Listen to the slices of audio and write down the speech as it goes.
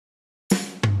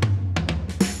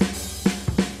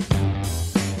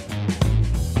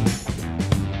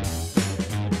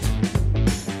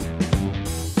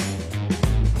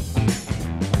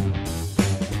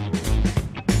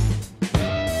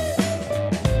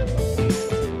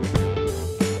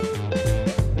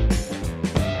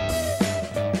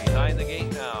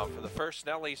first.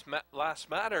 Nelly's Last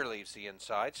Matter leaves the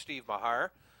inside. Steve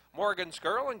Mahar, Morgan's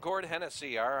Girl, and Gord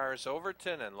Hennessy. RR's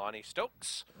Overton and Lonnie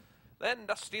Stokes. Then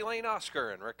Dusty Lane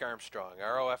Oscar and Rick Armstrong.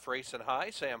 ROF Racing High,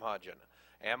 Sam Hodgen.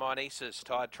 Am on Aces,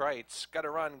 Todd Trites. Gotta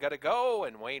Run, Gotta Go,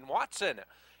 and Wayne Watson.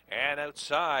 And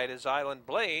outside is Island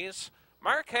Blaze.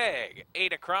 Mark Haig,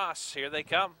 8 across. Here they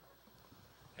come.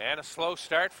 And a slow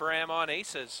start for Am on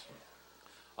Aces.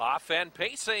 Off and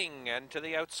pacing, and to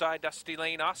the outside, Dusty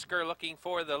Lane Oscar looking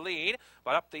for the lead,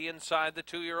 but up the inside, the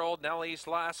 2-year-old Nelly's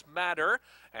Last Matter,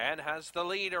 and has the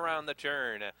lead around the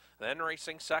turn. Then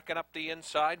racing second up the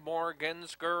inside,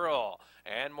 Morgan's Girl.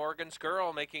 And Morgan's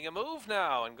Girl making a move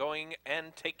now and going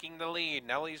and taking the lead.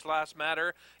 Nelly's Last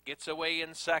Matter gets away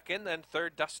in second. Then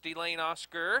third, Dusty Lane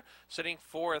Oscar. Sitting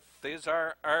fourth is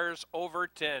ours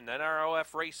Overton. And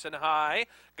ROF Racing High.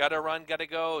 Gotta Run, Gotta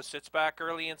Go. Sits back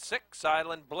early in sixth.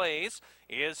 Island Blaze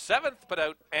is seventh, but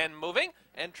out and moving.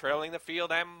 And trailing the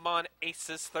field, Am on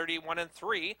Aces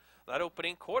 31-3. That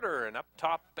opening quarter, and up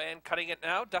top and cutting it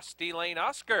now, Dusty Lane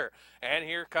Oscar. And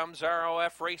here comes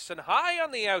ROF Racing High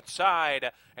on the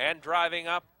outside and driving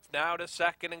up now to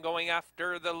second and going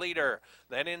after the leader.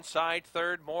 Then inside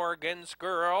third, Morgan's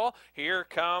Girl. Here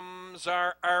comes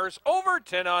ours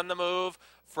Overton on the move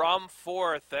from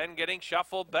fourth, and getting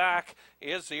shuffled back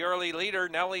is the early leader,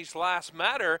 Nelly's Last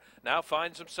Matter. Now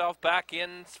finds himself back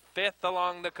in fifth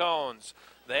along the cones.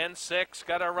 Then sixth,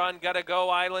 Gotta Run, Gotta Go,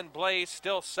 Island Blaze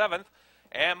still seventh.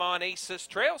 Am on Aces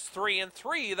trails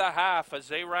 3-3 the half as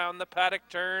they round the paddock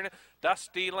turn.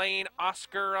 Dusty Lane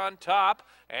Oscar on top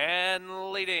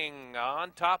and leading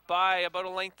on top by about a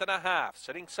length and a half.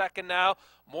 Sitting second now,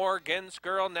 Morgan's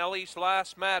Girl, Nelly's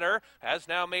Last Matter has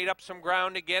now made up some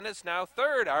ground again, is now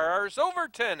third. RR's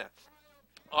Overton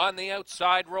on the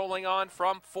outside, rolling on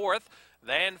from fourth.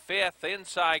 Then fifth,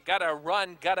 inside, Gotta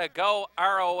Run, Gotta Go,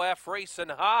 ROF Racing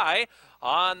High.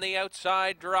 On the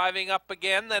outside, driving up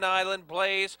again, then Island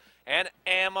Blaze and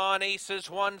Am on Aces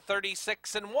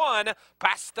 136-1.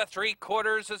 Past the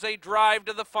three-quarters as they drive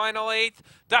to the final eighth.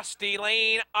 Dusty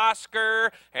Lane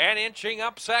Oscar and inching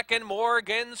up second,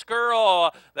 Morgan's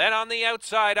Girl. Then on the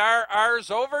outside,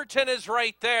 ours Overton is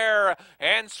right there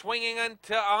and swinging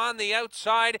on the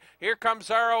outside. Here comes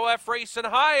ROF Racing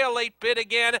High, a late bid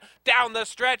again. Down the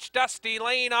stretch, Dusty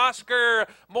Lane Oscar,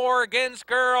 Morgan's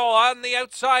Girl on the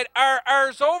outside.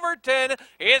 Ours Overton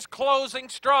is closing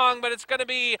strong, but it's going to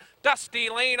be Dusty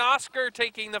Lane Oscar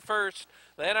taking the first.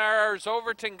 Then ours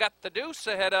Overton got the deuce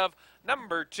ahead of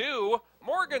number 2,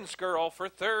 Morgan's Girl for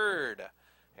third.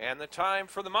 And the time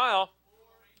for the mile,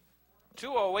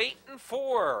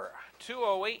 2:08.4.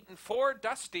 2:08.4,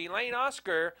 Dusty Lane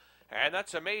Oscar, and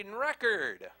that's a maiden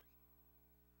record.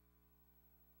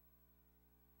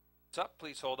 What's up?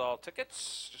 Please hold all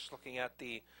tickets. Just looking at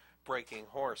the breaking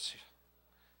horse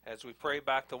as we pray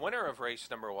back the winner of race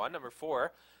number 1, number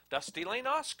 4, Dusty Lane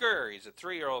Oscar. He's a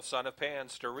 3-year-old son of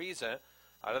Pan's Teresa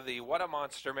out of the What a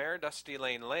Monster mare, Dusty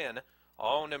Lane Lynn.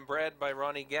 Owned and bred by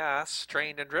Ronnie Gass,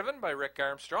 trained and driven by Rick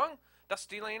Armstrong.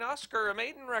 Dusty Lane Oscar, a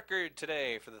maiden record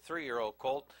today for the 3-year-old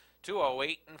colt.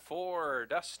 2:08.4,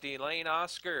 Dusty Lane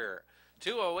Oscar.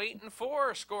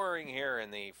 2:08.4 scoring here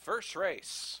in the first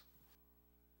race.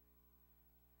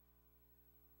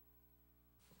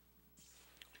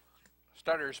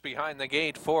 Starters behind the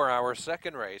gate for our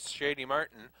second race. Shady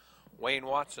Martin, Wayne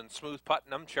Watson, Smooth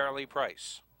Putnam, Charlie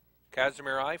Price.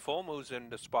 Casimir Eiffel moves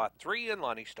into spot 3 and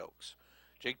Lonnie Stokes.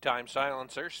 Jig Time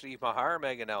Silencer, Steve Mahar,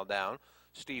 Megan L. Down,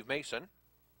 Steve Mason.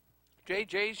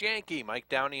 JJ's Yankee, Mike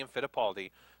Downey and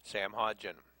Fittipaldi, Sam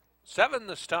Hodgen. 7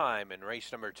 this time in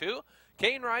race number 2.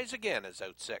 Kane Rise Again is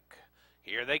out sick.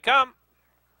 Here they come.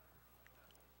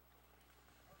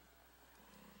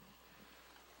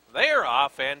 They're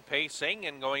off and pacing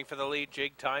and going for the lead.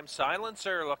 Jig Time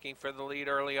Silencer looking for the lead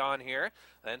early on here.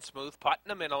 Then Smooth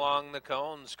Putnam in along the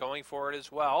cones, going for it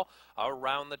as well.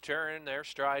 Around the turn, they're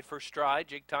stride for stride.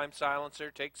 Jig Time Silencer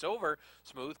takes over.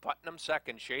 Smooth Putnam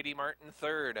second. Shady Martin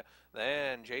third.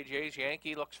 Then JJ's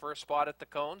Yankee looks for a spot at the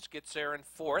cones, gets there in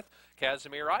fourth.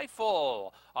 Casimir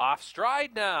Eiffel off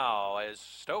stride now as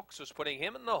Stokes was putting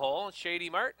him in the hole. And Shady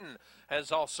Martin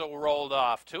has also rolled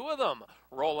off. 2 of them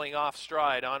rolling off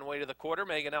stride on way to the quarter.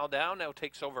 Megan L. Down now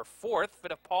takes over fourth.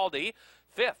 Fittipaldi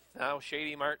fifth. Now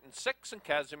Shady Martin 6 and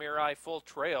Casimir Eiffel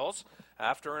trails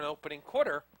after an opening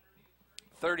quarter.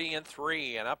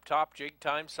 30-3, and up top Jig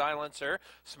Time Silencer.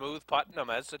 Smooth Putnam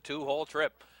as the 2-hole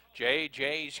trip.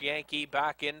 JJ's Yankee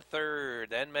back in third.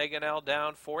 Then Megan L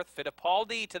down fourth.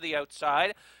 Fittipaldi to the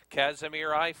outside.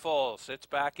 Casimir Eiffel sits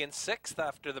back in sixth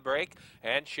after the break.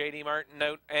 And Shady Martin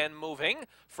out and moving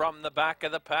from the back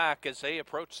of the pack as they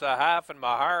approach the half. And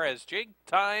Mahar has Jig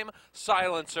Time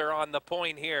Silencer on the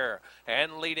point here.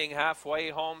 And leading halfway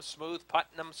home, Smooth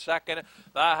Putnam second.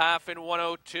 The half in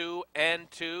 1:02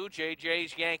 and 2.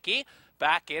 JJ's Yankee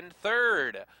back in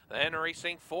third. Then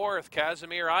racing fourth,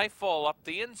 Casimir Eiffel up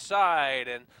the inside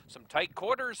and some tight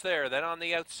quarters there. Then on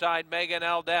the outside, Megan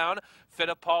L down.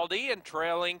 Fittipaldi and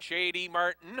trailing Shady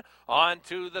Martin. On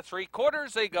to the three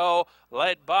quarters they go,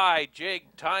 led by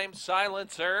Jig Time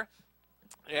Silencer.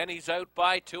 And he's out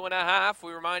by 2.5.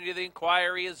 We remind you the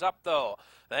inquiry is up though.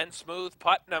 Then Smooth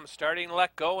Putnam starting to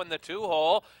let go in the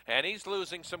 2-hole. And he's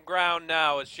losing some ground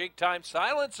now as Jig Time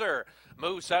Silencer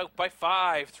moves out by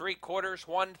 5. 3/4,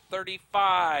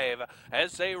 135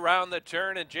 as they round the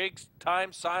turn. And Jig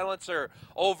Time Silencer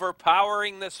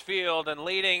overpowering this field and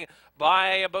leading by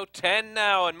about 10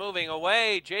 now and moving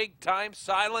away. Jig Time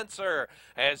Silencer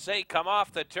as they come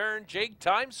off the turn. Jig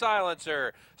Time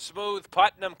Silencer. Smooth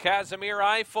Putnam, Casimir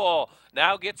Eiffel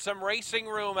now gets some racing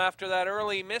room after that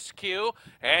early miscue.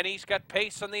 And he's got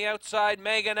pace on the outside.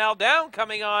 Megan L down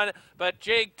coming on, but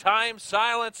Jig Time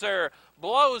Silencer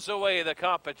blows away the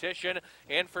competition.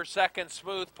 In for second,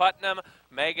 Smooth Putnam.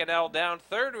 Megan L down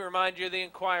third. We remind you the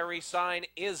inquiry sign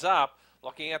is up.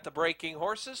 Looking at the breaking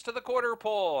horses to the quarter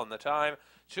pole, and the time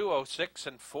 2:06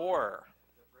 and 4.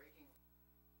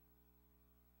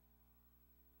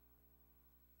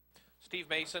 Steve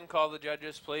Mason, call the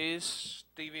judges, please.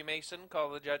 Stevie Mason,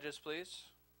 call the judges, please.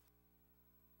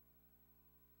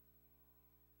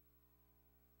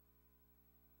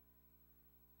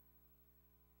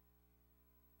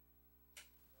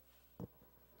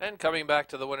 And coming back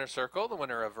to the winner's circle, the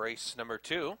winner of race number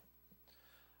 2.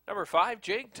 Number 5,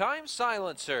 Jig Time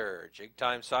Silencer. Jig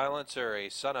Time Silencer, a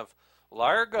son of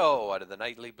Largo out of the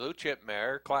Nightly Blue Chip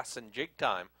mare, class in Jig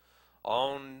Time.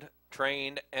 Owned,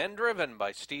 trained, and driven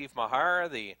by Steve Mahar.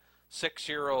 The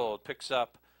 6-year-old picks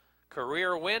up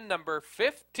career win number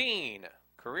 15.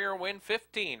 Career win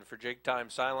 15 for Jig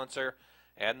Time Silencer.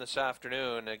 And this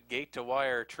afternoon, a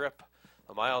gate-to-wire trip,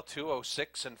 a mile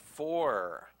 2:06 and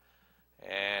 4.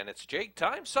 And it's Jig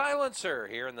Time Silencer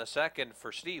here in the second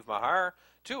for Steve Mahar.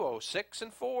 2:06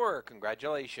 and 4.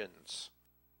 Congratulations.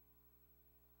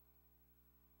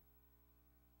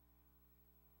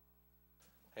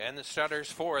 And the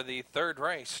starters for the third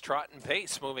race, Trot and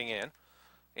Pace moving in.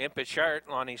 Impish Art,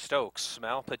 Lonnie Stokes,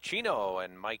 Mal Pacino,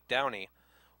 and Mike Downey.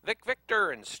 Vic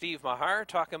Victor and Steve Mahar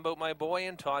talking about my boy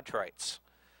and Todd Trites.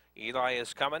 Eli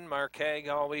is coming, Marquez,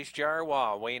 Always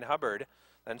Jarwa, Wayne Hubbard.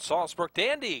 Then Salzbrook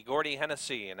Dandy, Gordy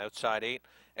Hennessy, and outside 8,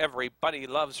 Everybody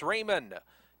Loves Raymond.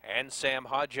 And Sam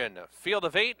Hodgen. Field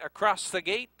of 8 across the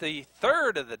gate, the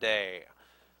third of the day.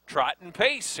 Trot and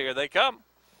Pace, here they come.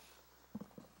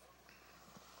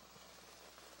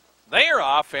 They're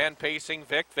off and pacing.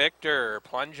 Vic Victor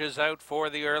plunges out for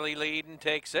the early lead and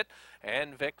takes it.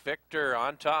 And Vic Victor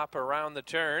on top around the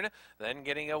turn. Then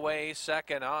getting away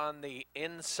second on the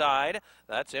inside.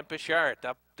 That's Impish Art.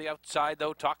 Up the outside,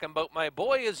 though, talking about my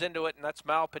boy is into it, and that's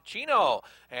Mal Pacino.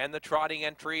 And the trotting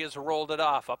entry has rolled it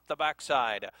off up the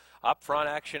backside. Up front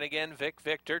action again, Vic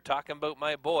Victor talking about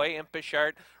my boy. Impish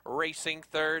Art racing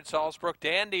third. Salzbrook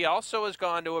Dandy also has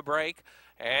gone to a break.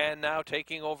 And now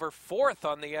taking over fourth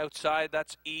on the outside,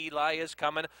 that's Eli is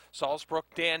coming.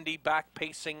 Salzbrook Dandy back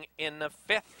pacing in the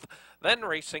fifth. Then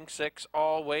racing 6,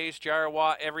 Always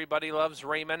Jarwa, Everybody Loves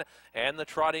Raymond. And the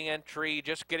trotting entry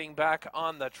just getting back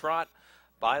on the trot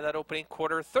by that opening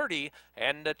quarter, 30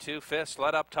 and a 2/5.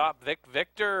 Let up top, Vic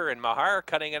Victor, and Mahar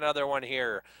cutting another one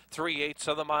here. 3/8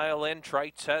 of the mile in.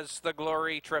 Trites has the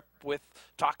glory trip with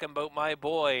Talking About My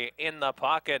Boy in the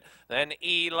pocket. Then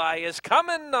Eli is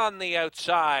coming on the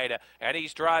outside, and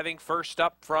he's driving first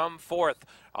up from fourth.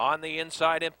 On the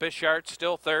inside, Impish Art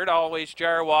still third. Always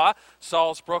Jarwa,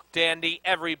 Salzbrook Dandy,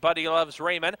 Everybody Loves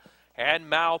Raymond. And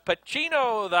Mal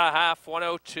Pacino, the half,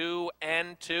 1:02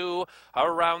 and 2.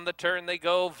 Around the turn they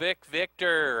go, Vic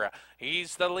Victor.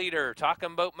 He's the leader.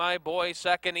 Talking About My Boy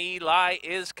second. Eli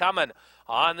is coming.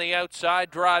 On the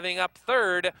outside, driving up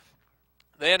third.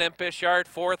 Then Impish Art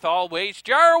fourth, Always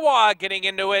Jarwa getting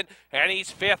into it. And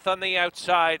he's fifth on the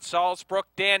outside. Salzbrook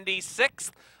Dandy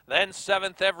sixth. Then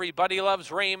seventh, Everybody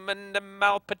Loves Raymond.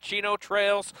 Mal Pacino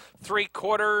trails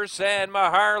 3/4, and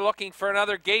Mahar looking for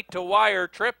another gate-to-wire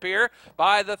trip here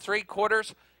by the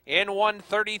 3/4 in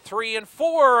 1:33 and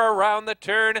 4 around the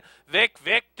turn. Vic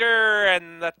Victor,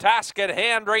 and the task at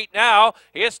hand right now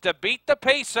is to beat the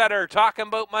pace setter. Talking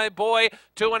about my boy,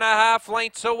 2.5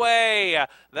 lengths away.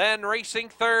 Then racing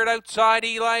third outside,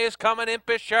 Eli is coming.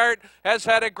 Impish Heart has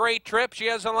had a great trip. She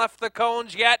hasn't left the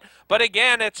cones yet. But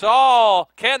again, it's all,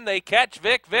 can they catch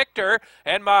Vic Victor?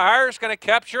 And Mahar's going to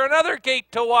capture another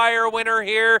gate-to-wire winner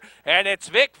here. And it's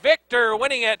Vic Victor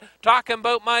winning it. Talking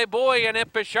about my boy and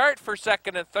Impish Heart for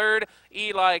second and third.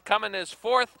 Eli coming is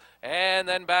fourth. And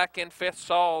then back in fifth,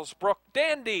 Salisbrook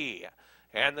Dandy.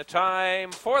 And the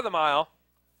time for the mile,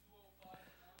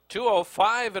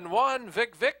 2:05 and 1,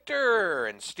 Vic Victor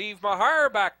and Steve Mahar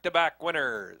back-to-back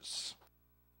winners.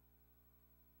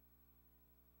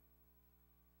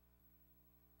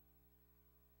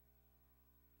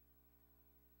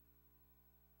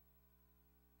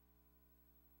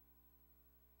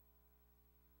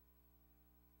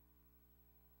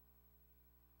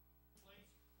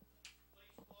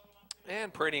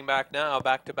 And parading back now,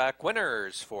 back-to-back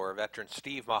winners for veteran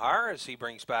Steve Mahar as he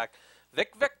brings back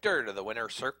Vic Victor to the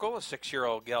winner's circle, a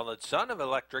 6-year-old gelded son of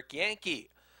Electric Yankee.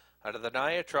 Out of the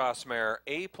Niatros mare,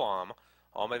 A-Plum,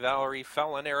 Alma Valerie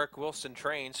Fellon, Eric Wilson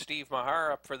trains, Steve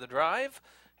Mahar up for the drive,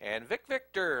 and Vic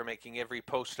Victor making every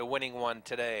post a winning one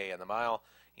today, and the mile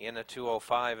in a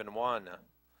 2:05 and 1.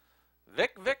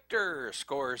 Vic Victor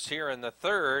scores here in the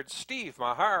third, Steve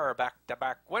Mahar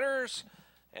back-to-back winners,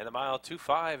 and the mile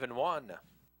 2:05 and 1.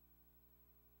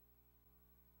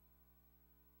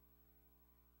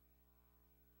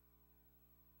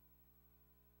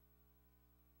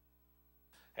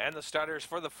 And the starters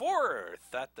for the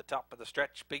fourth at the top of the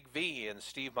stretch, Big V and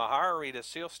Steve Mahar, Rita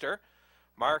Seelster,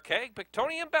 Mark Haig,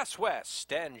 Pictonian Best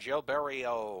West, and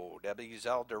Gilberto, Debbie's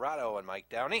Eldorado and Mike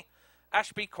Downey,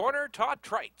 Ashby Corner, Todd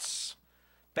Trites,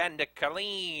 Bandit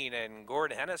Colleen and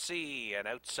Gord Hennessy, and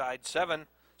outside 7,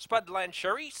 Spudland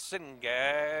Charisse and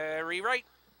Gary Wright.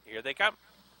 Here they come.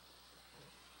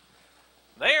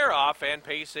 They're off and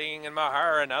pacing, and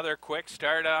Mahar another quick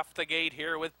start off the gate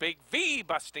here with Big V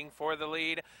busting for the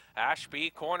lead.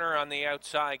 Ashby Corner on the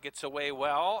outside gets away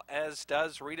well, as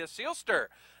does Rita Seelster.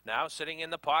 Now sitting in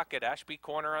the pocket, Ashby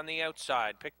Corner on the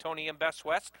outside. Pictonian Best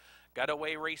West got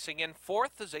away racing in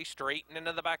fourth as they straighten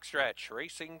into the backstretch.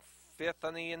 Racing fifth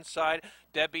on the inside,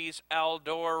 Debbie's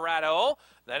Eldorado.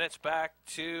 Then it's back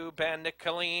to Bandit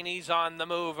Colleen. He's on the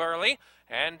move early.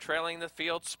 And trailing the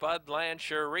field, Spudland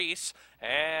Charisse.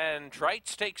 And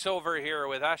Trites takes over here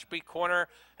with Ashby Corner.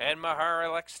 And Mahar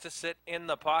elects to sit in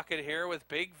the pocket here with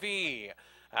Big V.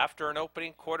 After an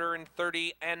opening quarter in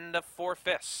 30 and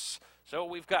 4/5. So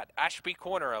we've got Ashby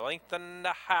Corner, a length and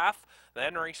a half.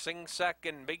 Then racing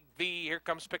second, Big V. Here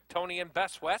comes Pictonian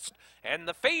Best West. And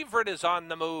the favorite is on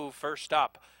the move first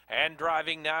up. And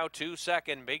driving now to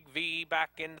second, Big V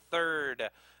back in third.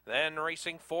 Then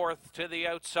racing fourth to the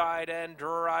outside and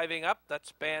driving up,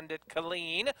 that's Bandit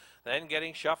Colleen. Then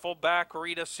getting shuffled back,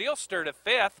 Rita Seelster to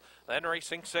fifth. Then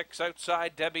racing six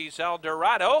outside, Debbie's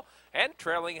Eldorado. And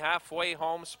trailing halfway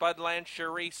home, Spudland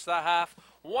Charisse the half.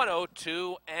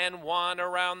 1:02 and 1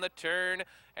 around the turn.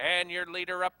 And your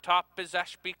leader up top is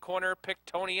Ashby Corner,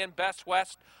 Pictonian Best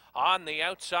West on the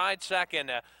outside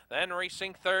second. Then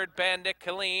racing third, Bandit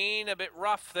Colleen, a bit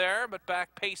rough there, but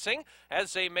back pacing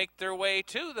as they make their way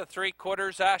to the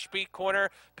 3/4, Ashby Corner,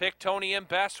 Pictonian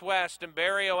Best West, and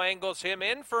Barrio angles him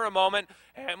in for a moment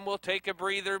and will take a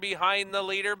breather behind the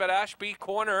leader, but Ashby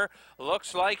Corner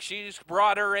looks like she's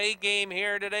brought her A game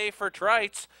here today for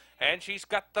Trites. And she's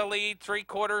got the lead,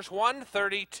 3/4,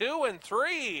 1:32 and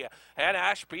 3. And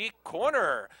Ashby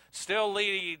Corner still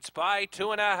leads by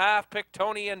 2.5,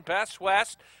 Pictonian Best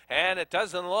West. And it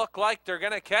doesn't look like they're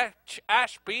going to catch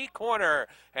Ashby Corner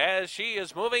as she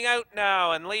is moving out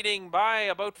now and leading by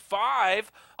about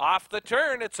 5 off the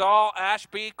turn. It's all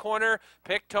Ashby Corner,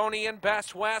 Pictonian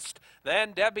Best West.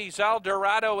 Then Debbie's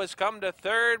Eldorado has come to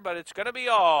third, but it's going to be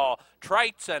all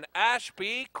Trites and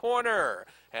Ashby Corner.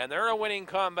 And they're a winning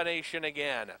combination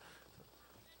again.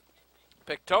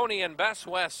 Pictonian Best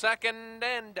West second,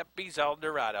 and Debbie's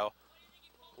Eldorado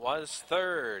was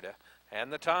third.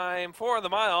 And the time for the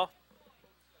mile,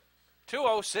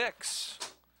 2:06.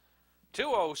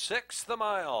 2:06 the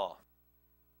mile.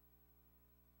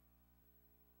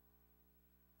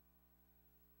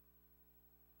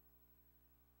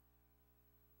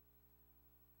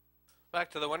 Back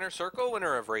to the winner's circle,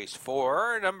 winner of race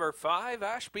 4, number 5,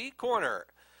 Ashby Corner.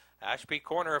 Ashby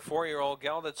Corner, a 4-year-old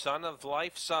gelded son of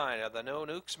Life Sign of the No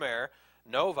Nukes mare,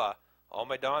 Nova,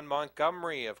 Almadon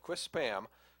Montgomery of Quispam,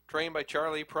 trained by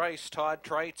Charlie Price. Todd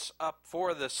Trites up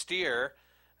for the steer,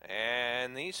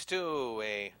 and these two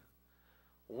a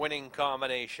winning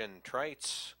combination.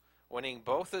 Trites winning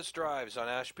both his drives on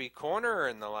Ashby Corner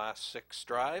in the last 6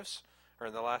 drives, or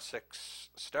in the last 6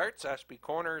 starts. Ashby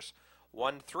Corners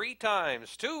won 3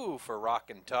 times, 2 for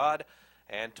Rockin' Todd,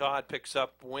 and Todd picks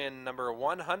up win number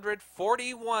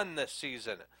 141 this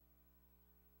season.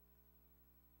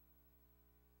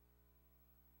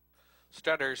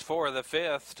 Stutters for the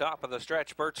 5th, top of the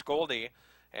stretch, Bert's Goldie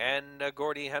and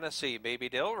Gordy Hennessy, Baby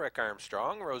Dill, Rick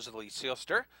Armstrong, Rosalie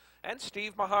Seelster, and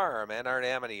Steve Mahar, Manard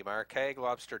Amity, Mark Haig,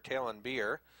 Lobster Tail and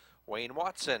Beer, Wayne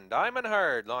Watson, Diamond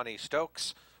Hard, Lonnie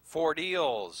Stokes, 4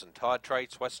 Deals, and Todd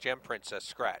Trites, West Gem Princess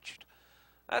scratched.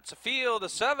 That's a field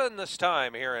of 7 this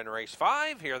time here in race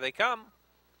 5. Here they come.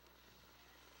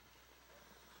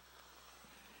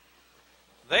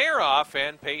 They're off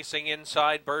and pacing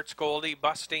inside. Bert's Goldie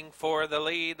busting for the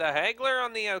lead. The Hagler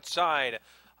on the outside.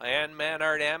 And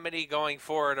Manard Amity going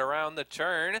for it around the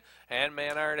turn. And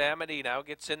Manard Amity now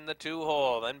gets in the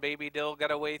 2-hole. Then Baby Dill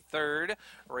got away 3rd.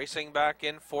 Racing back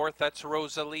in 4th, that's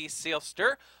Rosalie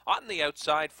Seelster. On the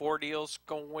outside, 4 Deals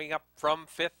going up from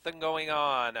 5th and going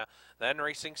on. Then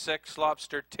racing 6,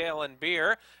 Lobster Tail and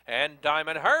Beer. And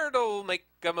Diamond Hard will make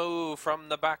a move from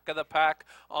the back of the pack.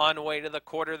 On way to the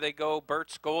quarter they go.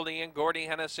 Bert's Goldie and Gordy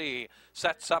Hennessy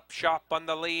sets up shop on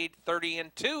the lead,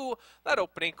 30-2. That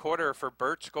opening quarter for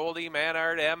Bert's Goldie,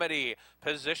 Manard Amity.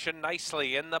 Positioned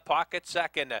nicely in the pocket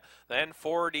 2nd. Then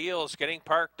 4 Deals getting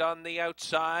parked on the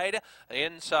outside.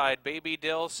 Inside, Baby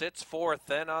Dill sits 4th.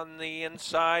 Then on the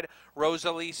inside,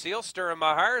 Rosalie Seelster and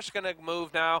Mahar's going to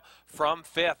move now from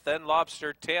 5th. Then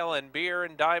Lobster Tail and Beer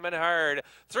and Diamond Hard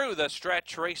through the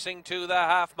stretch, racing to the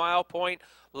half-mile point.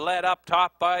 Led up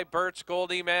top by Bert's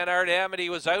Goldie. Manard Amity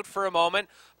was out for a moment,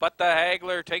 but the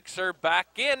Hagler takes her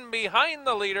back in behind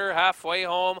the leader halfway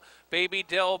home. Baby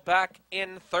Dill back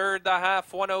in 3rd, the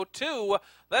half 102.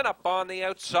 Then up on the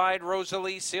outside,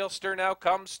 Rosalie Seelster now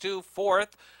comes to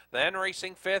 4th. Then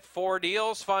racing 5th, 4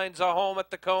 Deals finds a home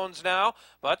at the cones now,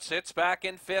 but sits back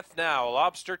in 5th now.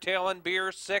 Lobster Tail and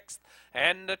Beer 6th,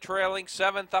 and a trailing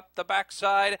 7th up the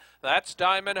backside. That's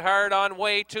Diamond Hard on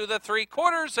way to the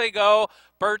 3/4 they go.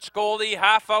 Bert's Goldie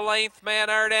half a length,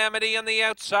 Manard Amity on the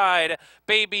outside.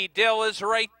 Baby Dill is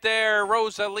right there.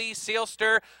 Rosalie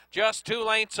Seelster just 2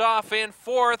 lengths off in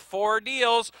 4th, 4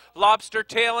 Deals. Lobster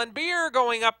Tail and Beer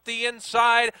going up the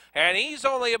inside, and he's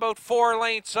only about 4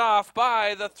 lengths off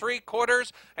by the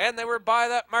 3/4, and they were by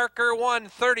that marker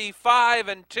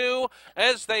 1:35-2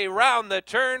 as they round the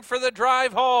turn for the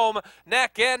drive home.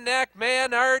 Neck and neck,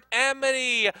 Manard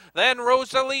Amity. Then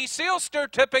Rosalie Seelster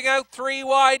tipping out 3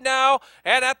 wide now,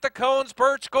 and at the cones,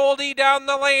 Bert's Goldie down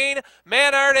the lane.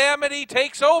 Manard Amity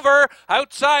takes over.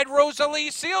 Outside, Rosalie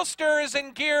Seelster is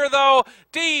in gear, though.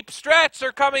 Deep stretch,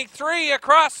 they're coming 3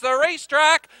 across the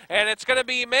racetrack, and it's going to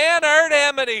be Manard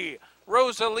Amity.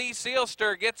 Rosalie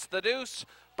Seelster gets the deuce.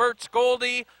 Bert's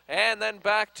Goldie, and then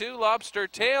back to Lobster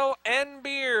Tail and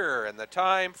Beer. And the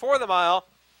time for the mile,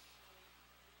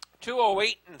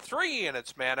 2:08-3, and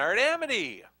it's Manard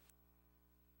Amity.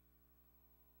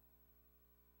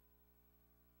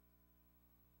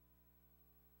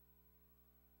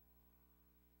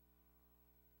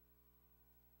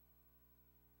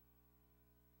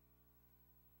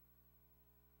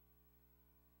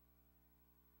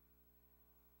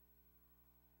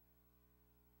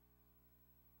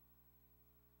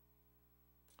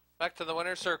 Back to the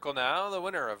winner's circle now. The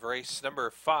winner of race number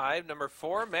 5, number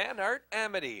 4, Manard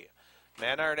Amity.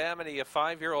 Manard Amity, a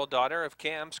 5-year-old daughter of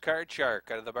Cam's Card Shark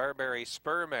out of the Barberry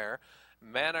Spur Mare,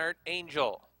 Manard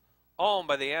Angel. Owned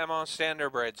by the Amon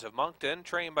Standardbreds of Moncton,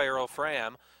 trained by Earl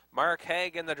Fram. Mark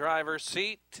Haig in the driver's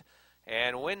seat.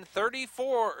 And win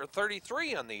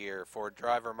 33 on the year for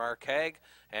driver Mark Haig.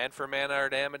 And for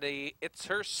Manard Amity, it's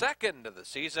her 2nd of the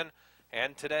season.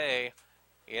 And today,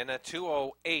 in a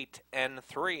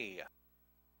 2:08-3.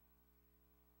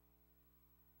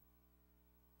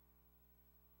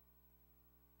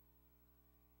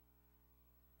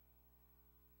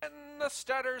 And the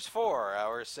Stutters 4,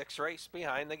 our 6th race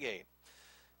behind the gate.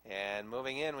 And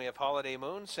moving in, we have Holiday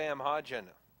Moon, Sam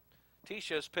Hodgen.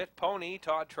 Tisha's Pit Pony,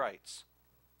 Todd Trites.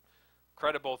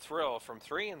 Credible Thrill from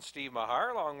 3 and Steve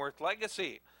Mahar, Longworth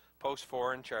Legacy, Post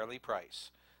 4 and Charlie Price.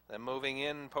 Then moving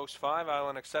in, Post 5,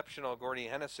 Island Exceptional, Gordy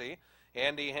Hennessy.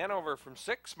 Andy Hanover from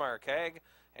 6, Mark Haig.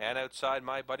 And outside,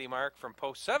 My Buddy Mark from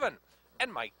Post 7.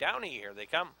 And Mike Downey, here they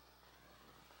come.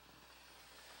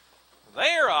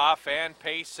 They're off and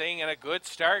pacing, and a good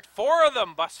start. 4 of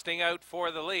them busting out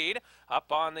for the lead.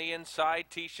 Up on the inside,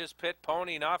 Tisha's Pit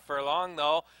Pony, not for long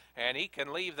though. And he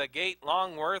can leave the gate.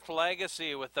 Longworth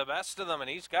Legacy with the best of them, and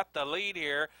he's got the lead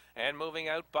here and moving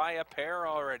out by a pair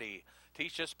already.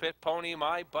 Tisha's Pit Pony,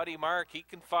 My Buddy Mark, he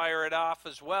can fire it off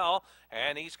as well.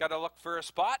 And he's got to look for a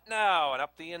spot now. And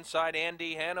up the inside,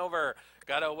 Andy Hanover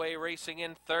got away racing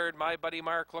in third. My Buddy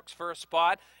Mark looks for a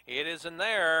spot. It isn't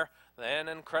there. Then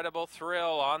Incredible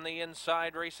Thrill on the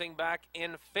inside, racing back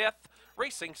in fifth.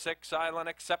 Racing six, Island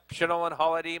Exceptional and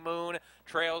Holiday Moon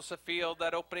trails the field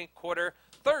that opening quarter.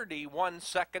 31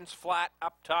 seconds flat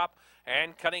up top.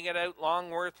 And cutting it out,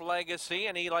 Longworth Legacy,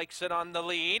 and he likes it on the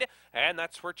lead. And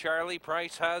that's where Charlie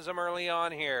Price has him early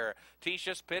on here.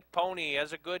 Tisha's Pit Pony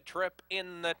has a good trip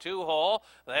in the two-hole.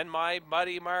 Then My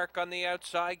Buddy Mark on the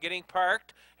outside getting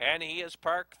parked, and he is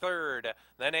parked third.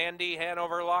 Then Andy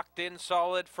Hanover locked in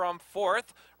solid from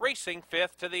fourth. Racing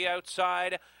fifth to the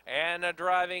outside, and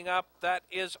driving up, that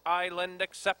is Island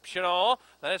Exceptional.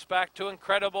 Then it's back to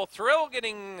Incredible Thrill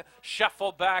getting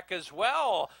shuffled back as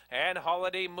well. And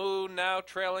Holiday Moon now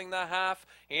trailing the half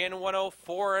in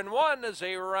 104-1 as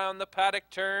they round the paddock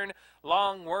turn.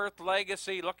 Longworth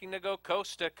Legacy looking to go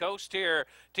coast to coast here.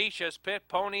 Tisha's Pit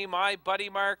Pony, My Buddy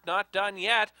Mark, not done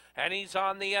yet, and he's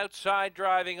on the outside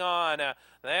driving on.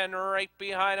 Then right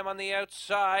behind him on the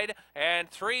outside, and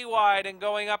three wide, and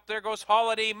going up there goes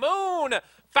Holiday Moon.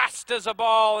 Fast as a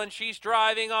ball, and she's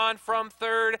driving on from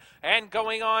third and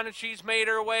going on, and she's made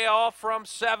her way all from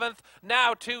seventh,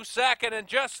 now to second, and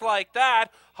just like that,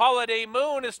 Holiday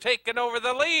Moon has taken over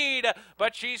the lead,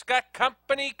 but she's got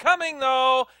company coming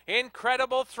though.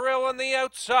 Incredible Thrill on the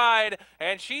outside,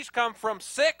 and she's come from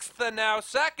sixth and now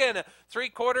second.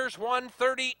 3/4,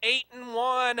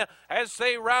 138-1 as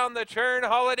they round the turn.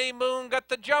 Holiday Moon got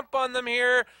the jump on them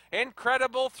here.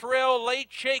 Incredible Thrill late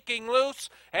shaking loose,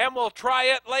 and will try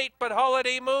it late, but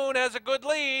Holiday Moon has a good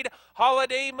lead.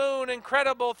 Holiday Moon,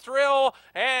 Incredible Thrill,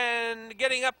 and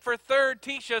getting up for third,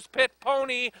 Tisha's Pit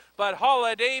Pony, but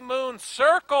Holiday Moon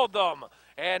circled them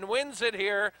and wins it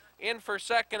here. In for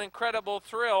second, Incredible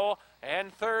Thrill,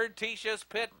 and third, Tisha's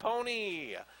Pit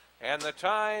Pony. And the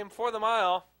time for the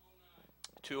mile,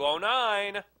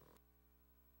 2:09.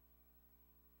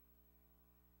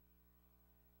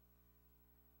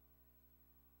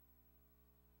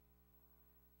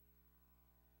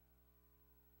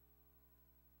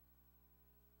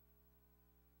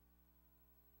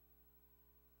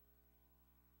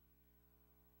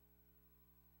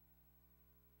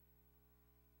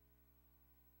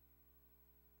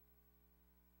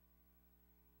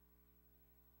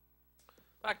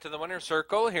 Back to the winner's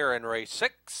circle here in race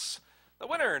 6. The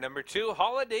winner, number 2,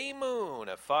 Holiday Moon,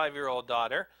 a 5-year-old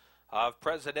daughter of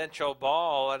Presidential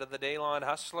Ball out of the Daylon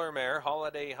Hustler mare,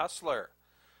 Holiday Hustler.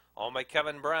 Owned by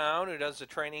Kevin Brown, who does the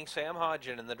training, Sam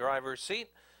Hodgen in the driver's seat.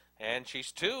 And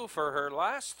she's 2 for her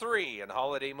last 3, and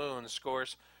Holiday Moon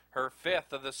scores her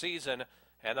 5th of the season.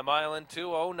 And the mile in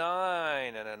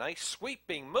 2:09, and a nice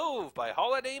sweeping move by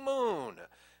Holiday Moon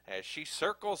as she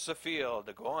circles the field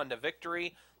to go on to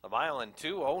victory. The mile in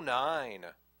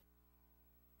 2:09.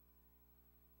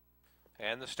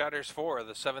 And the starters for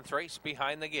the 7th race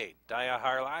behind the gate. Daya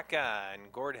Harlaka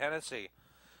and Gord Hennessy.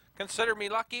 Consider Me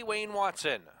Lucky, Wayne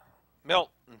Watson.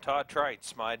 Milt and Todd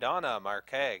Trites, My Donna,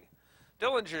 Mark Haig.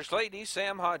 Dillinger's Lady,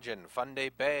 Sam Hodgen. Funday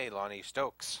Bay, Lonnie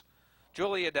Stokes.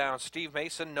 Julia Down, Steve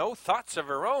Mason, No Thoughts of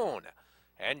Her Own.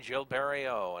 And Jill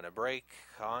Barrio. And a break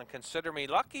on Consider Me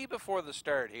Lucky before the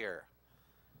start here.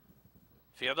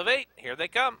 Field of 8, here they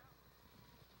come.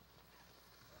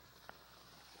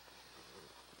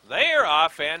 They're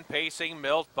off and pacing.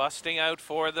 Milt busting out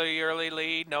for the early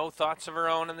lead. No Thoughts of Her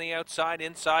Own on the outside.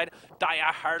 Inside,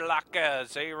 Daya Harlaka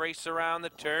as they race around the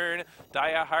turn.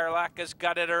 Daya Harlaka's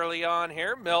got it early on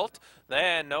here. Milt,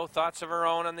 then No Thoughts of Her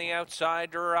Own on the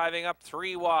outside, driving up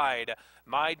 3 wide.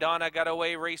 My Donna got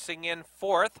away racing in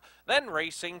 4th, then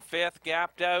racing 5th,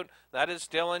 gapped out. That is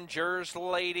Dillinger's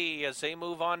Lady as they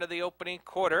move on to the opening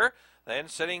quarter. Then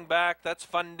sitting back, that's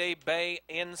Funday Bay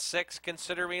in 6th.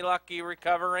 Consider Me Lucky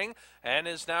recovering and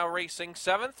is now racing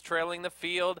 7th, trailing the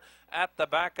field at the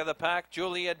back of the pack.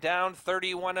 Julia Down,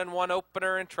 31-1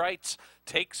 opener, and Trites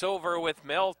takes over with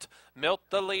Milt. Milt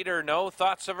the leader, No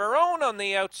Thoughts of Her Own on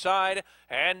the outside,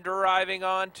 and driving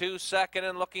on to second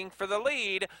and looking for the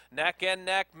lead. Neck and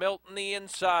neck, Milt on the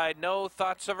inside, No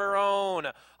Thoughts of Her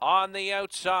Own on the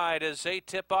outside as they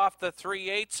tip off the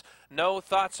 3/8. No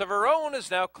Thoughts of Her Own has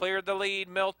now cleared the lead.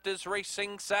 Milt is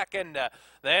racing second.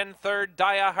 Then third,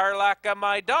 Daya Harlaka,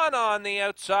 My Donna on the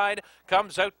outside,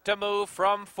 comes out to move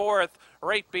from 4th.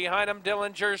 Right behind him,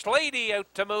 Dillinger's Lady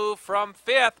out to move from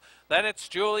 5th. Then it's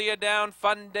Julia Down,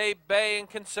 Funday Bay, and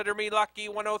Consider Me Lucky,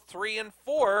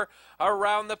 103-4.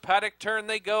 Around the paddock turn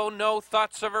they go. No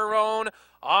Thoughts of Her Own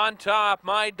On top,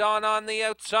 My Dawn on the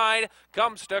outside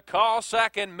comes to call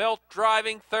second. Milt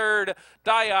driving third.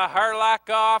 Dia Harlach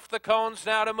off the cones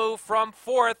now to move from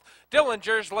fourth.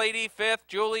 Dillinger's Lady fifth.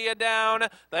 Julia down.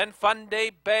 Then Fun Day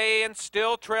Bay and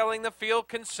still trailing the field.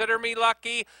 Consider Me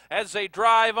Lucky as they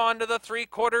drive onto the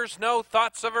three-quarters. No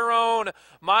Thoughts of Her Own.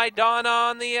 My Dawn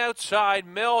on the outside.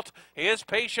 Milt is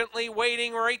patiently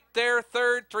waiting right there.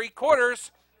 Third,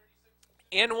 three-quarters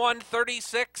in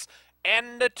 136.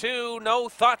 End of two, No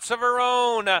Thoughts of Her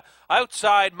Own.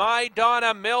 Outside, My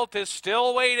Donna. Milt is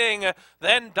still waiting.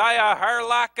 Then Dia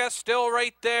Harlaka still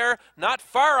right there. Not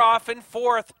far off in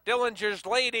fourth. Dillinger's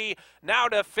Lady now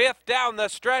to fifth down the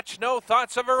stretch. No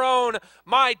Thoughts of Her Own.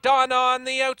 My Donna on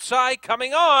the outside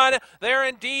coming on. They're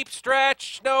in deep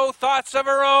stretch. No Thoughts of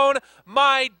Her Own.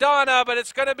 My Donna, but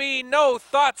it's going to be No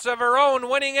Thoughts of Her Own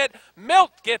winning it.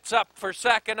 Milt gets up for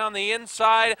second on the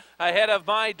inside ahead of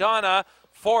My Donna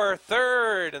for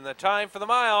third, and the time for the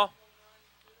mile,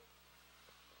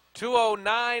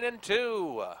 2:09 and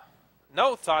 2.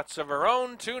 No Thoughts of Her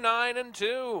Own, 2:09 and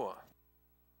 2.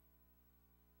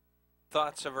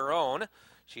 Thoughts of Her Own.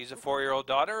 She's a 4-year-old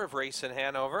daughter of Racing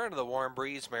Hanover and the Warm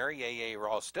Breeze Mary A.A.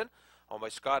 Ralston. Owned by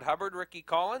Scott Hubbard, Ricky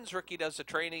Collins. Ricky does the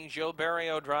training. Gilles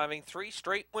Barrio driving 3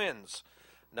 straight wins.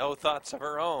 No Thoughts of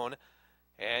Her Own.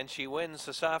 And she wins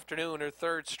this afternoon, her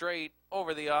third straight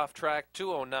over the off-track,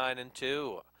 2:09 and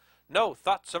 2. No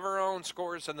Thoughts of Her Own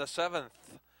scores in the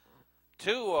 7th,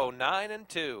 2:09 and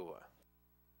 2.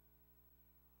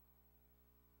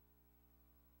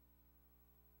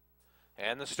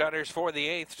 And the starters for the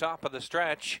 8th, top of the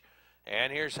stretch.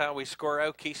 And here's how we score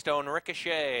out. Keystone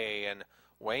Ricochet and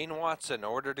Wayne Watson.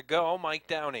 Order to go, Mike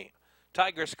Downey.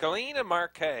 Tigress Colleen and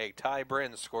Mark Haig. Ty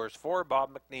Bryn scores 4,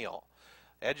 Bob McNeil.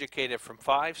 Educated from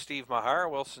 5, Steve Mahar.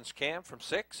 Wilson's Cam from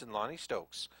 6, and Lonnie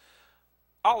Stokes.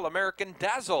 All-American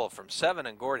Dazzle from 7,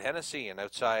 and Gord Hennessy. And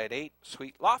outside 8,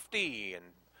 Sweet Lofty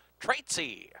and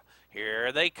Traitsy.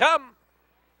 Here they come.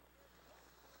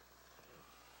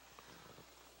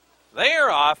 They are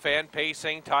off and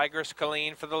pacing. Tigress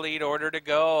Colleen for the lead. Order to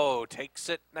go. Takes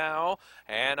it now.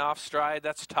 And off stride,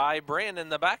 that's Ty Bryn in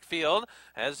the backfield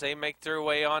as they make their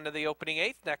way onto the opening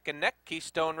 8th. Neck and neck.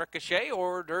 Keystone Ricochet.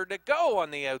 Order to go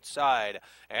on the outside.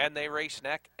 And they race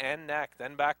neck and neck.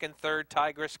 Then back in third,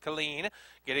 Tigress Colleen.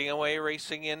 Getting away,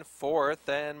 racing in 4th.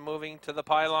 And moving to the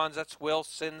pylons, that's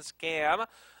Wilson's Cam.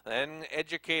 Then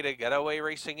Educated. Getaway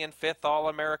racing in 5th.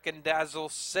 All-American Dazzle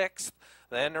 6th.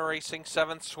 Then racing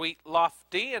 7th, Sweet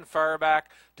Lofty, and far back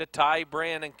to Ty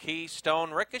Bryn and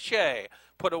Keystone Ricochet.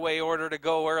 Put away Order to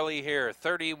go early here,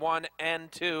 31 and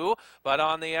 2, but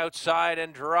on the outside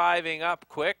and driving up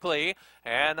quickly,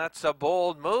 and that's a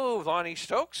bold move. Lonnie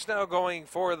Stokes now going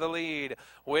for the lead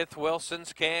with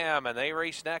Wilson's Cam, and they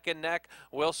race neck and neck.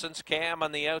 Wilson's Cam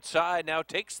on the outside now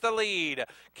takes the lead.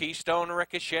 Keystone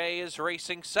Ricochet is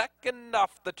racing second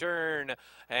off the turn,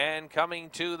 and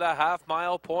coming to the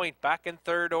half-mile point, back in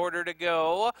third, Order to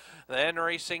go. Then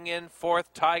racing in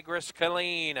 4th, Tigress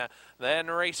Colleen. Then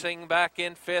racing back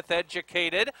in 5th,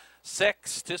 Educated.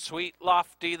 6 to Sweet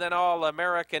Lofty, then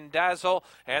All-American Dazzle,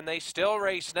 and they still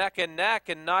race neck and neck,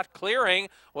 and not clearing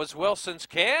was Wilson's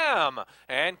Cam,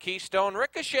 and Keystone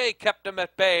Ricochet kept him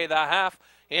at bay. The half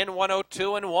in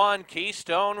 1:02 and 1.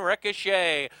 Keystone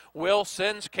Ricochet.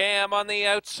 Wilson's Cam on the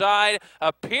outside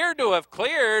appeared to have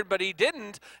cleared, but he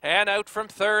didn't. And out from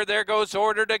third, there goes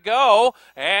Order to go.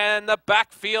 And the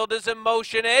backfield is in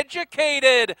motion.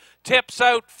 Educated tips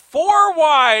out 4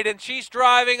 wide, and she's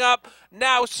driving up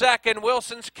now second.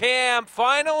 Wilson's Cam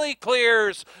finally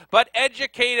clears, but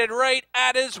Educated right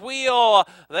at his wheel.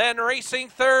 Then racing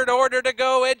third, Order to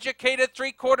go. Educated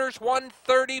three-quarters,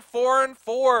 134 and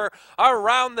 4.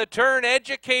 Around the turn,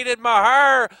 Educated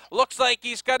Mahar looks like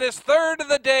he's got his third of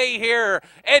the day here.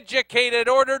 Educated,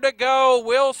 Order to go.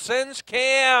 Wilson's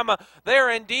Cam, they're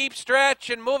in deep stretch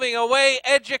and moving away.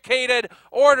 Educated,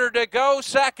 Order to go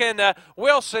second.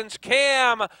 Wilson's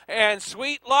Cam and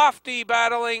Sweet Lofty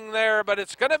battling there, but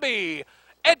it's going to be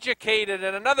Educated,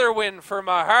 and another win for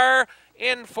Mahar.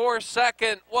 In for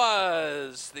second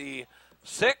was the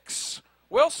 6,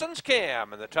 Wilson's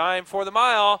Cam, and the time for the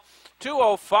mile,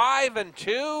 2:05 and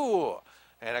 2.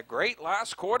 And a great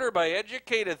last quarter by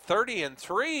Educated, 30 and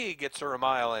 3, gets her a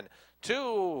mile in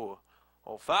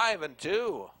 2:05 and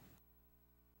 2.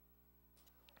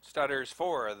 Stutters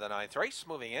for the 9th race,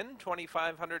 moving in,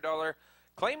 $2,500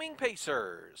 Claiming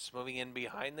Pacers, moving in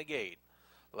behind the gate.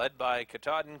 Led by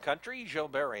Katahdin Country, Gilles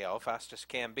Barrio, fastest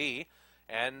can be,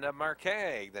 and Mark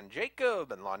Haig, then Jacob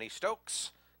and Lonnie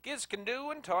Stokes, Giz Can Do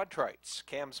and Todd Trites,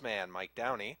 Cam's man Mike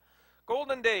Downey,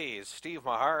 Golden Days, Steve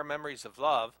Mahar, Memories of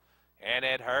Love, and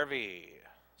Ed Harvey.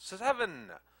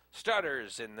 7,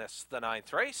 Starters in the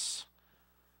ninth race.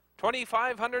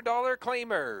 $2,500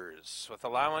 claimers with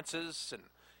allowances, and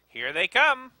here they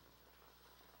come.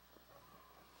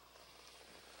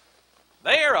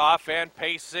 They're off and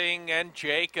pacing, and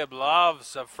Jacob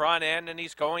loves the front end, and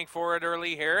he's going for it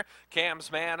early here.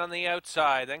 Cam's Man on the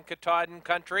outside. Then Katahdin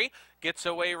Country gets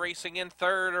away, racing in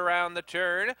third around the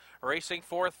turn. Racing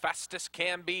fourth, Fastest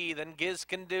Can Be. Then Giz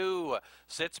Can Do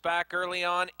sits back early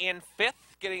on in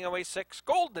fifth, getting away six,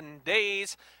 Golden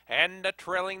Days. And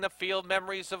trailing the field,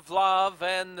 Memories of Love,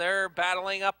 and they're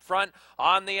battling up front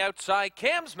on the outside.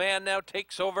 Cam's Man now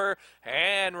takes over,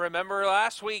 and remember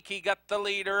last week he got the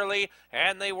lead early,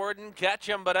 and they wouldn't catch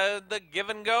him, but the give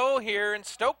and go here, and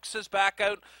Stokes is back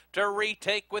out to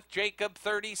retake with Jacob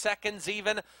 30 seconds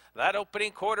even. That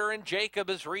opening quarter, and Jacob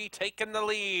is retaking the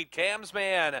lead. Cam's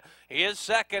Man is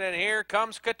second, and here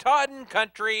comes Katahdin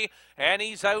Country, and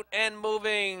he's out and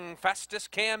moving.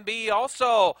 Fastest Can Be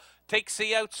also takes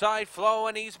the outside flow,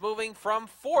 and he's moving from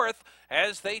fourth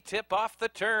as they tip off the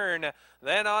turn.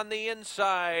 Then on the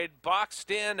inside, boxed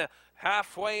in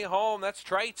halfway home, that's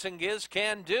Trites and Giz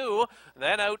Can Do.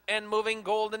 Then out and moving,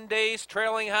 Golden Days,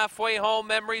 trailing halfway home,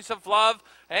 Memories of Love,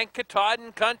 and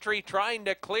Katahdin Country trying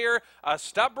to clear a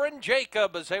stubborn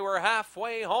Jacob as they were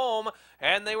halfway home,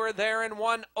 and they were there in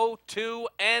 1:02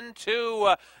 and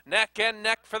 2. Neck and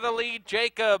neck for the lead,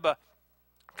 Jacob.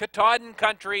 Katahdin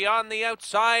Country on the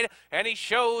outside, and he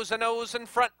shows a nose in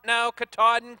front now,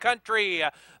 Katahdin Country.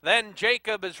 Then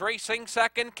Jacob is racing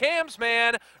second, Cam's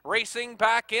Man racing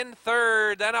back in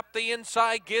third. Then up the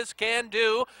inside, Giz Can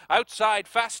Do. Outside,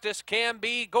 Fastest Can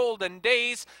Be, Golden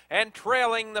Days. And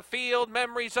trailing the field,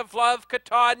 Memories of Love,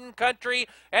 Katahdin Country.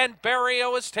 And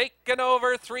Barrio is taken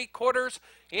over 3/4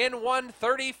 in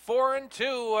 1:34 and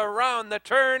 2 around the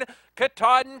turn.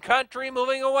 Katahdin Country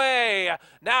moving away.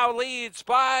 Now leads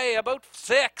by about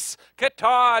 6.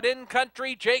 Katahdin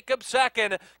Country, Jacob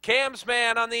second. Cam's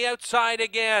Man on the outside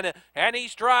again. And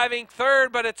he's driving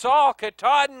third, but it's all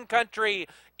Katahdin Country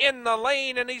in the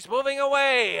lane, and he's moving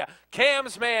away.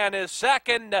 Cam's Man is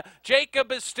second.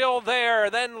 Jacob is still there.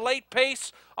 Then late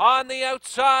pace on the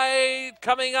outside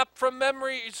coming up from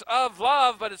Memories of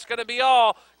Love, but it's going to be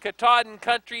all Katahdin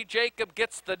Country. Jacob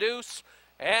gets the deuce,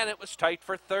 and it was tight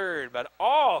for third, but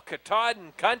all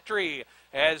Katahdin Country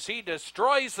as he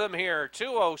destroys them here.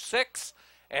 2:06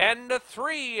 and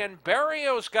 3, and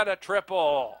Barrio's got a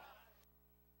triple.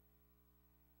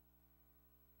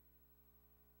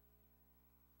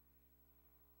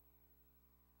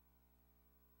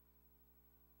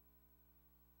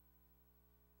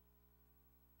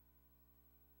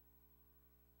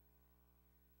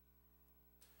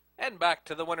 And back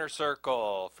to the winner's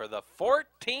circle for the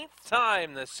 14th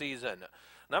time this season.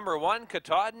 Number 1,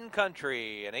 Katahdin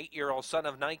Country, an 8-year-old son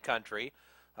of Night Country.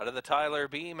 Out of the Tyler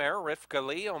B mare, Rivka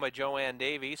Lee, owned by Joanne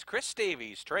Davies. Chris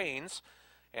Davies trains.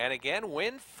 And again,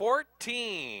 win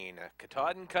 14.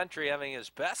 Katahdin Country having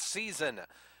his best season.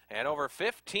 And over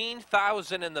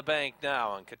 15,000 in the bank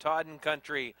now. And Katahdin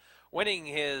Country winning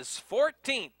his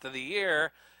 14th of the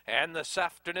year. And this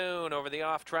afternoon over the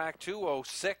off-track,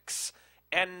 2:06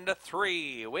 and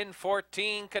 3. Win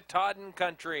 14, Katahdin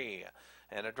Country.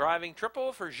 And a driving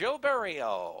triple for Gilles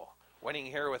Barrio. Winning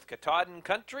here with Katahdin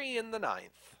Country in the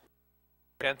 9th.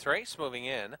 10th race moving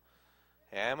in.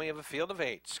 And we have a field of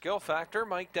 8. Skill Factor,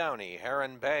 Mike Downey,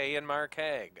 Heron Bay, and Mark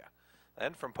Haig.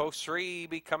 Then from post 3,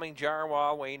 Becoming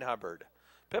Jarwa, Wayne Hubbard.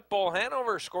 Pitbull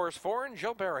Hanover scores 4, and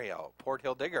Gilles Barrio. Port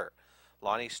Hill Digger,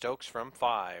 Lonnie Stokes from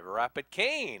 5. Rapid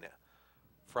Cane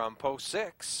from post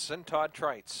 6, and Todd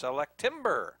Trites. Select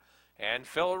Timber and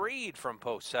Phil Reed from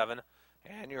post 7.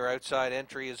 And your outside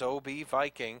entry is OB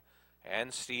Viking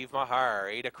and Steve Mahar.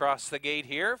 8 across the gate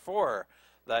here for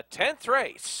the 10th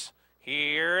race.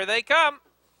 Here they come.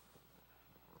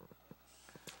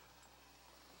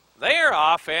 They're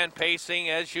off and pacing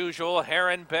as usual.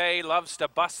 Heron Bay loves to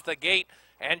bust the gate,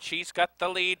 and she's got the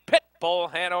lead.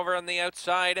 Pitbull Hanover on the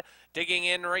outside, digging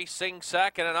in, racing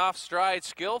second, and off stride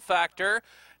Skill Factor.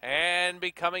 And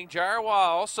Becoming Jarwa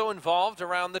also involved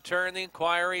around the turn. The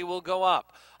inquiry will go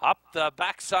up. Up the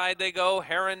backside they go.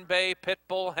 Heron Bay,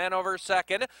 Pitbull, Hanover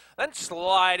second. Then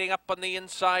sliding up on the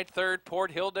inside third,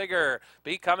 Port Hill Digger.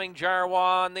 Becoming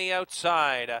Jarwa on the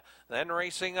outside. Then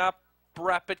racing up,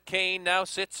 Rapid Cane now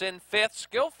sits in 5th.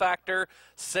 Skill Factor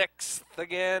 6th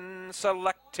again.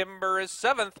 Select Timber is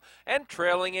 7th. And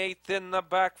trailing 8th in the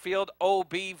backfield,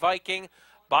 OB Viking.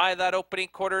 By that opening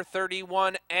quarter,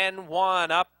 31 and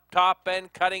 1. Up top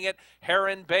and cutting it.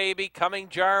 Heron Bay becoming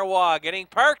Jarwa. Getting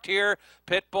parked here.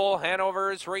 Pitbull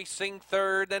Hanover is racing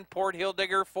third, then Port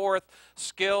Hildigger fourth.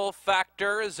 Skill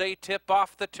Factor as they tip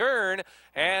off the turn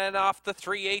and off the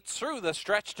 3/8 through the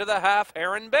stretch to the half.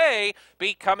 Heron Bay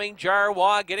becoming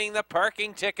Jarwa, getting the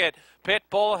parking ticket.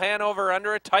 Pitbull Hanover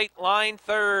under a tight line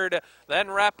third. Then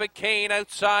Rapid Cane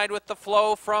outside with the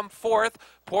flow from fourth.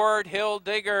 Port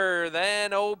Hildigger,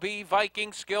 then OB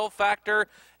Viking Skill Factor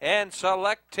and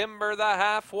Select Timber the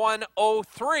half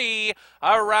 1:03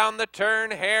 around the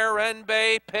turn. Heron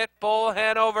Bay, Pitbull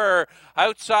Hanover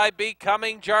outside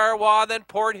becoming Jarwa, then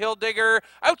Port Hildigger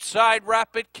outside.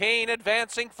 Rapid Cane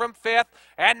advancing from fifth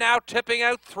and now tipping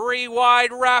out three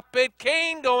wide. Rapid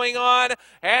Cane going on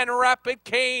and Rapid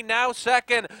Cane now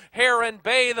second. Heron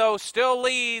Bay though still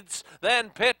leads, then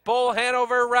Pitbull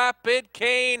Hanover. Rapid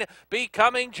Cane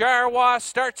becoming Jarwa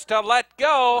starts to let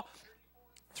go.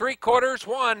 3/4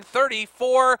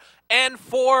 1:34 and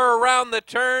 4 around the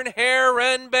turn.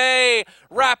 Heron Bay,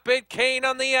 Rapid Cane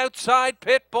on the outside.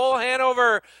 Pitbull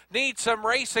Hanover needs some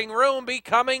racing room.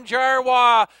 Becoming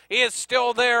Jarwa is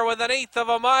still there with 1/8 of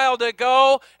a mile to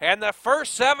go, and the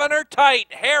first 7 are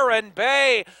tight. Heron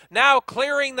Bay now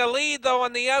clearing the lead though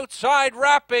on the outside.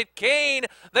 Rapid Cane,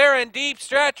 they're in deep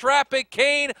stretch. Rapid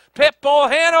Cane,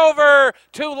 Pitbull Hanover,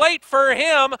 too late for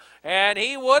him, and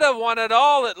he would have won it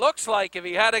all, it looks like, if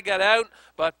he had to get out.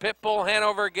 But Pitbull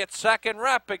Hanover gets second.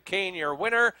 Rapid Cane your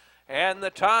winner, and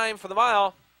the time for the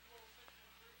mile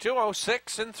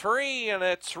 2:06 and 3, and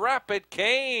it's Rapid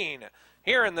Cane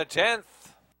here in the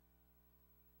 10th.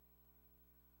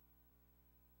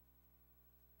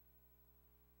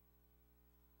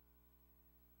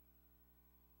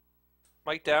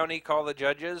 Mike Downey call the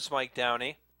judges. Mike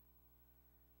Downey.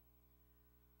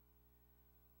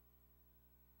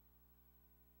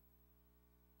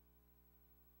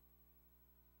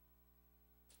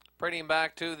 Bringing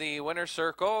back to the winner's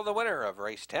circle, the winner of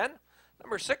race 10,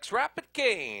 number 6, Rapid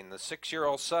Cane, the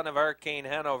 6-year-old son of Arcane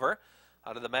Hanover,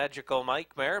 out of the Magical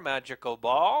Mike Mare, Magical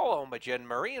Ball, Omagen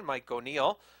Murray and Mike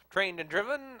O'Neill, trained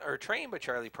by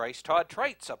Charlie Price. Todd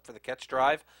Trites up for the catch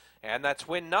drive, and that's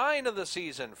win 9 of the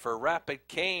season for Rapid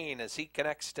Cane as he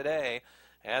connects today,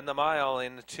 and the mile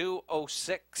in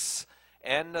 2:06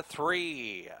 and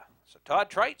 3. So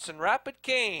Todd Trites and Rapid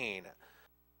Cane.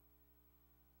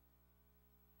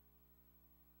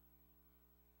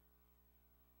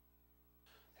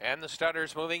 And the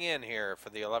starters moving in here for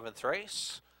the 11th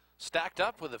race. Stacked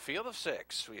up with a field of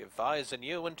 6. We have Eyes and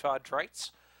You and Todd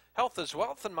Trites. Health is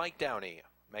Wealth and Mike Downey.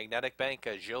 Magnetic Bank,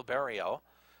 Gilles Barrio.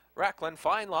 Racklin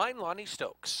Fine Line, Lonnie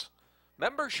Stokes.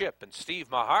 Membership and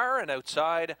Steve Mahar, and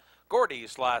outside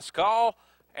Gordy's Last Call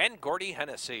and Gordy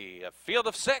Hennessy. A field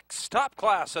of 6, top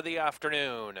class of the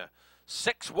afternoon.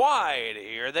 6 wide,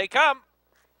 here they come.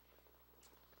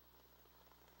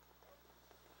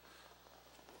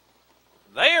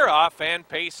 They're off and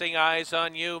pacing. Eyes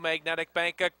on You, Magnetic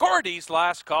Bank. Gordy's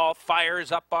Last Call fires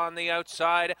up on the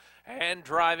outside and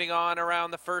driving on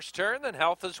around the first turn. Then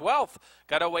Health is Wealth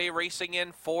got away racing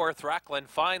in fourth. Racklin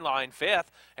Fine Line fifth,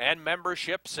 and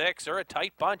Membership 6 are a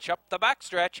tight bunch up the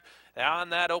backstretch. On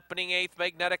that opening 8th,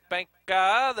 Magnetic Bank,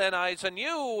 then Eyes on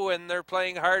You, and they're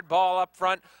playing hard ball up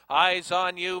front. Eyes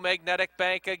on You, Magnetic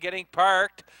Bank getting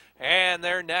parked, and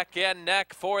they're neck and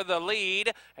neck for the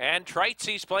lead. And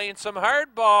Trites's playing some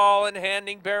hard ball and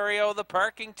handing Barrio the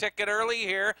parking ticket early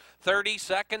here. 30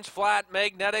 seconds flat,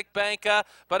 Magnetic Bank,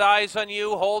 but Eyes on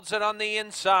You holds it on the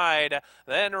inside.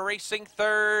 Then racing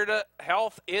third,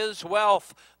 Health is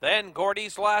Wealth. Then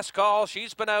Gordy's Last Call,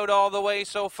 she's been out all the way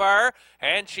so far,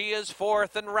 and she is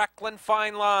fourth. And Racklin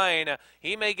Fine Line,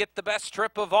 he may get the best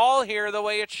trip of all here the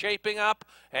way it's shaping up,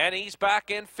 and he's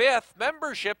back in fifth.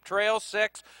 Membership trail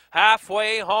 6,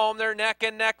 halfway home, they're neck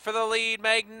and neck for the lead.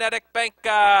 Magnetic Bank,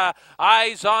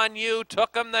 Eyes on You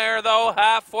took him there though,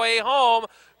 halfway home.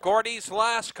 Gordy's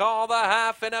Last Call, the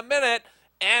half in a minute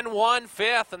and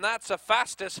 1/5, and that's the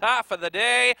fastest half of the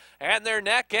day, and they're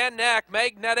neck and neck.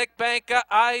 Magnetic Bank,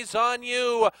 Eyes on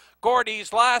You.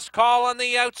 Gordy's Last Call on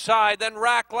the outside, then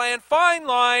Racklin Fine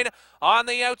Line on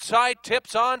the outside,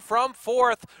 tips on from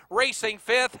fourth. Racing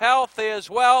fifth, Health is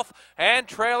Wealth, and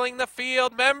trailing the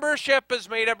field, Membership has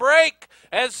made a break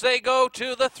as they go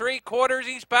to the 3/4.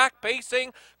 He's back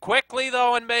pacing quickly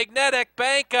though, in Magnetic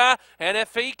Bank, and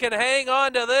if he can hang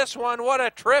on to this one, what a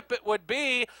trip it would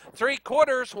be.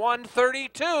 3/4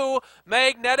 1:32.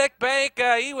 Magnetic Bank,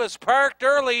 he was parked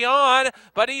early on,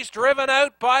 but he's driven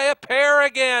out by a pair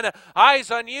again.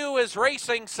 Eyes on You is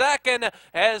racing second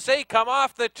as they come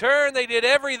off the turn. They did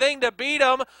everything to beat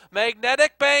them.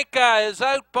 Magnetic Banka is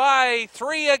out by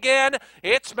 3 again.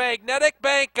 It's Magnetic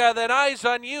Banka, then Eyes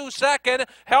on You second.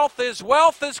 Health is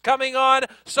Wealth is coming on.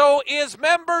 So is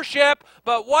Membership.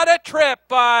 But what a trip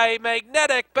by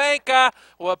Magnetic Banka.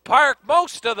 Will park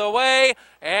most of the way,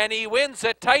 and he wins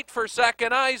it tight for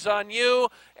second. Eyes on You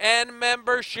and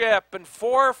Membership, and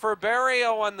 4 for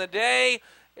Barrio on the day.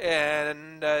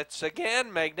 And it's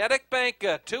again Magnetic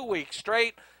Banka 2 weeks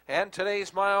straight, and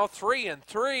today's mile 3 and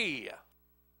 3.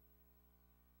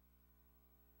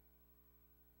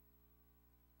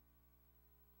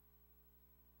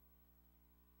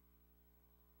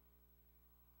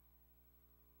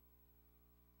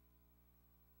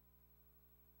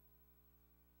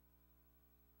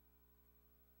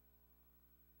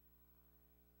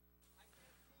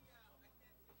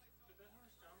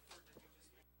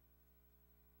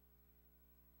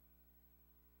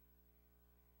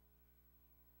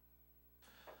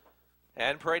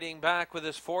 And parading back with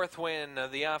his 4th win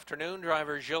of the afternoon,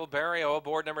 driver Gilles Barrio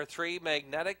aboard number 3,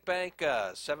 Magnetic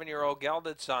Banka, 7-year-old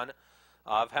gelded son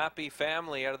of Happy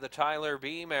Family out of the Tyler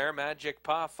B mare, Magic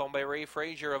Puff, owned by Ray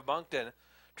Frazier of Moncton.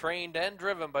 Trained and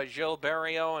driven by Gilles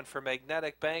Barrio, and for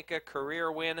Magnetic Banka,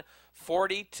 career win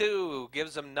 42,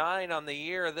 gives him 9 on the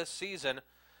year this season,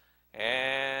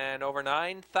 and over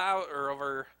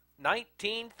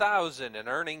 19,000 in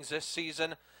earnings this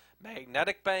season.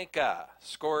 Magnetic Banka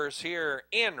scores here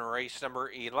in race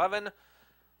number 11.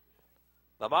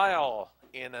 The mile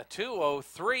in a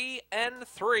 2:03 and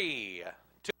 3.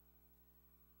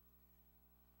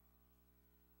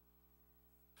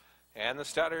 And the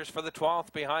starters for the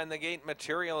 12th behind the gate: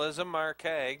 Materialism, Mark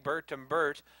Haig, Bert and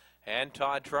Bert, and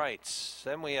Todd Treitz.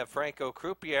 Then we have Franco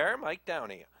Croupier, Mike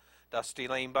Downey, Dusty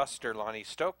Lane Buster, Lonnie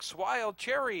Stokes, Wild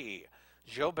Cherry,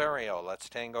 Gilles Barrio, Let's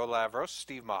Tango Lavros,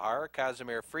 Steve Mahar,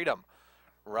 Casimir Freedom,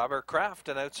 Robert Kraft,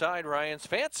 and outside Ryan's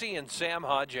Fancy and Sam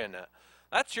Hodgen.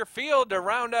 That's your field to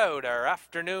round out our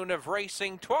afternoon of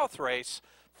racing. 12th race,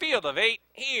 field of 8.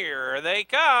 Here they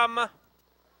come.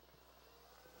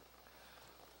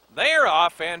 They're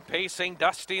off and pacing.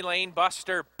 Dusty Lane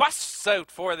Buster busts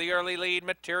out for the early lead.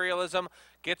 Materialism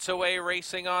gets away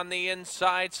racing on the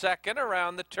inside. Second,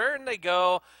 around the turn they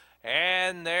go.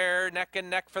 And they're neck and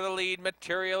neck for the lead.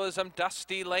 Materialism,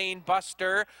 Dusty Lane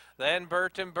Buster. Then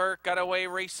Bert and Bert got away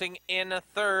racing in a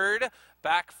third.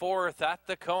 Back fourth at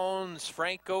the cones,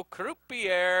 Franco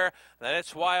Croupier. Then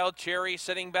it's Wild Cherry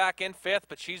sitting back in 5th,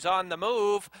 but she's on the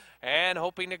move and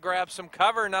hoping to grab some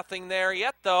cover. Nothing there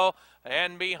yet, though.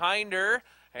 And behind her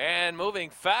and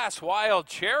moving fast, Wild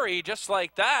Cherry, just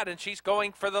like that. And she's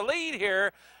going for the lead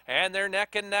here. And they're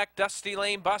neck and neck. Dusty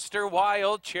Lane Buster,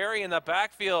 Wild Cherry in the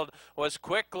backfield was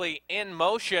quickly in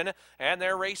motion, and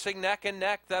they're racing neck and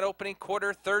neck. That opening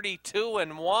quarter, 32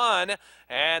 and 1,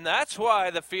 and that's why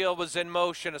the field was in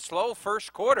motion. A slow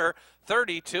first quarter,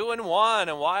 32 and 1,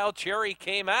 and Wild Cherry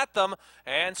came at them,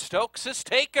 and Stokes has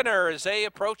taken her as they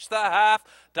approach the half.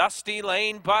 Dusty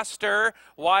Lane Buster,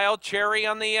 Wild Cherry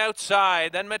on the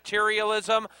outside, then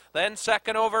Materialism, then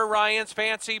second over Ryan's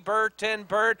Fancy, Bert and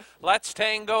Bert, Let's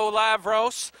Tango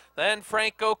Lavros, then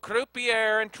Franco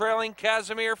Croupier, and trailing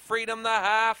Casimir Freedom the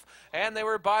half, and they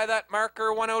were by that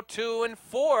marker 102 and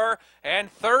 4, and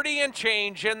 30 and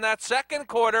change in that second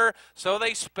quarter, so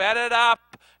they sped it up.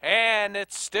 And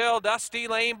it's still Dusty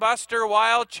Lane Buster.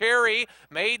 Wild Cherry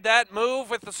made that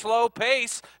move with the slow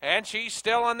pace, and she's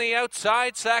still on the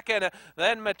outside second.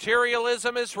 Then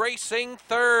Materialism is racing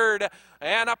third.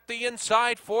 And up the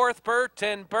inside, 4th, Bert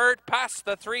and Bert past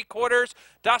the 3/4.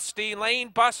 Dusty Lane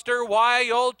Buster,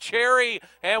 Wild Cherry.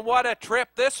 And what a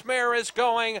trip this mare is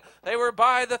going. They were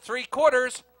by the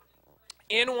 3/4.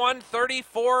 In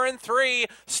 134 and 3,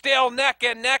 still neck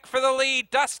and neck for the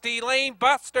lead. Dusty Lane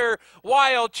Buster,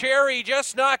 Wild Cherry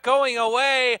just not going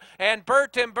away, and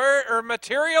Bert and Bert, or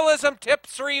Materialism,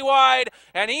 tips 3 wide,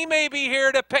 and he may be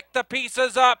here to pick the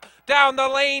pieces up. Down the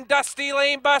lane, Dusty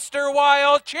Lane Buster,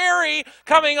 Wild Cherry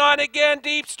coming on again,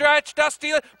 deep stretch.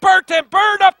 Bert and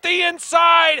Bert up the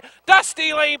inside.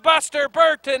 Dusty Lane Buster,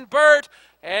 Bert and Bert.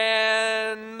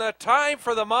 And the time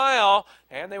for the mile,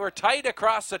 and they were tight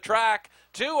across the track,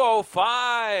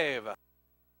 2:05.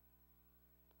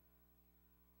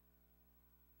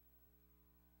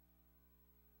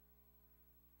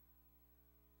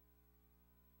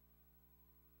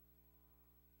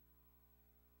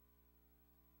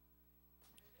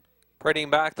 Bringing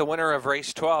back the winner of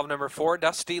race 12, number 4,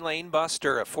 Dusty Lane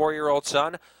Buster, a 4-year-old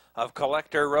son of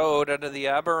Collector Road under the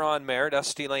Aberon mare,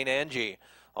 Dusty Lane Angie.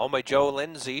 Owned by Joe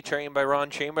Lindsay, trained by Ron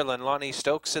Chamberlain, Lonnie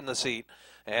Stokes in the seat.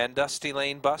 And Dusty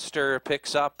Lane Buster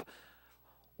picks up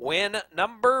Win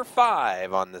number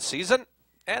 5 on the season.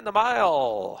 And the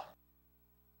mile.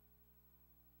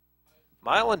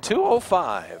 Mile and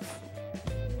 2:05.